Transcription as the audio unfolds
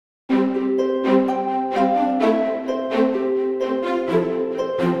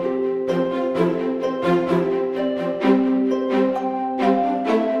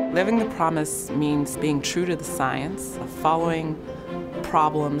promise means being true to the science, following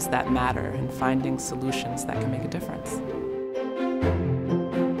problems that matter, and finding solutions that can make a difference.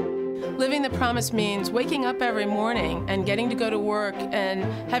 Living the promise means waking up every morning and getting to go to work and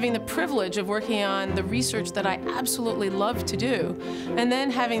having the privilege of working on the research that I absolutely love to do, and then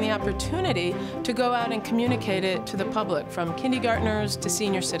having the opportunity to go out and communicate it to the public, from kindergartners to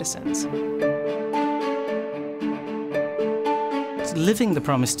senior citizens. Living the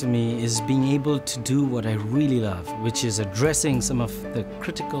promise to me is being able to do what I really love, which is addressing some of the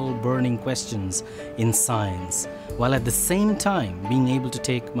critical, burning questions in science, while at the same time being able to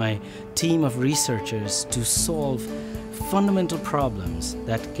take my team of researchers to solve fundamental problems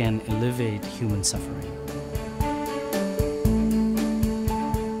that can alleviate human suffering.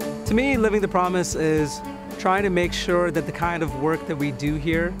 To me, living the promise is trying to make sure that the kind of work that we do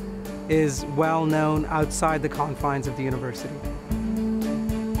here is well known outside the confines of the university.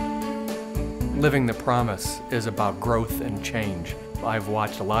 Living the promise is about growth and change. I've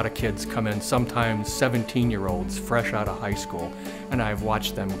watched a lot of kids come in, sometimes 17-year-olds fresh out of high school, and I've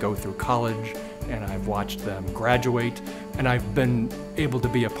watched them go through college, and I've watched them graduate, and I've been able to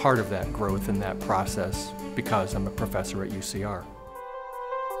be a part of that growth and that process because I'm a professor at UCR.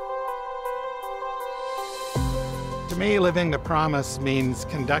 To me, living the promise means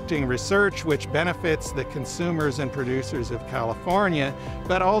conducting research which benefits the consumers and producers of California,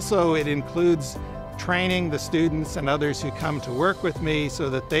 but also it includes training the students and others who come to work with me so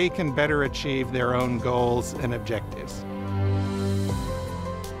that they can better achieve their own goals and objectives.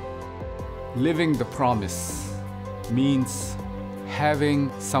 Living the promise means having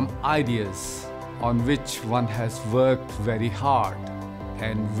some ideas on which one has worked very hard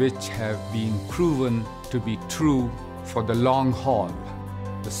and which have been proven to be true for the long haul.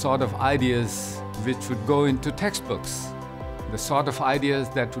 The sort of ideas which would go into textbooks, the sort of ideas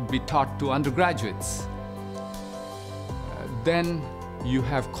that would be taught to undergraduates. Then you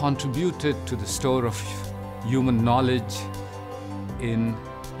have contributed to the store of human knowledge in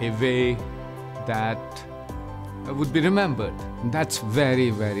a way that would be remembered. That's very,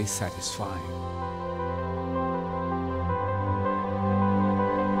 very satisfying.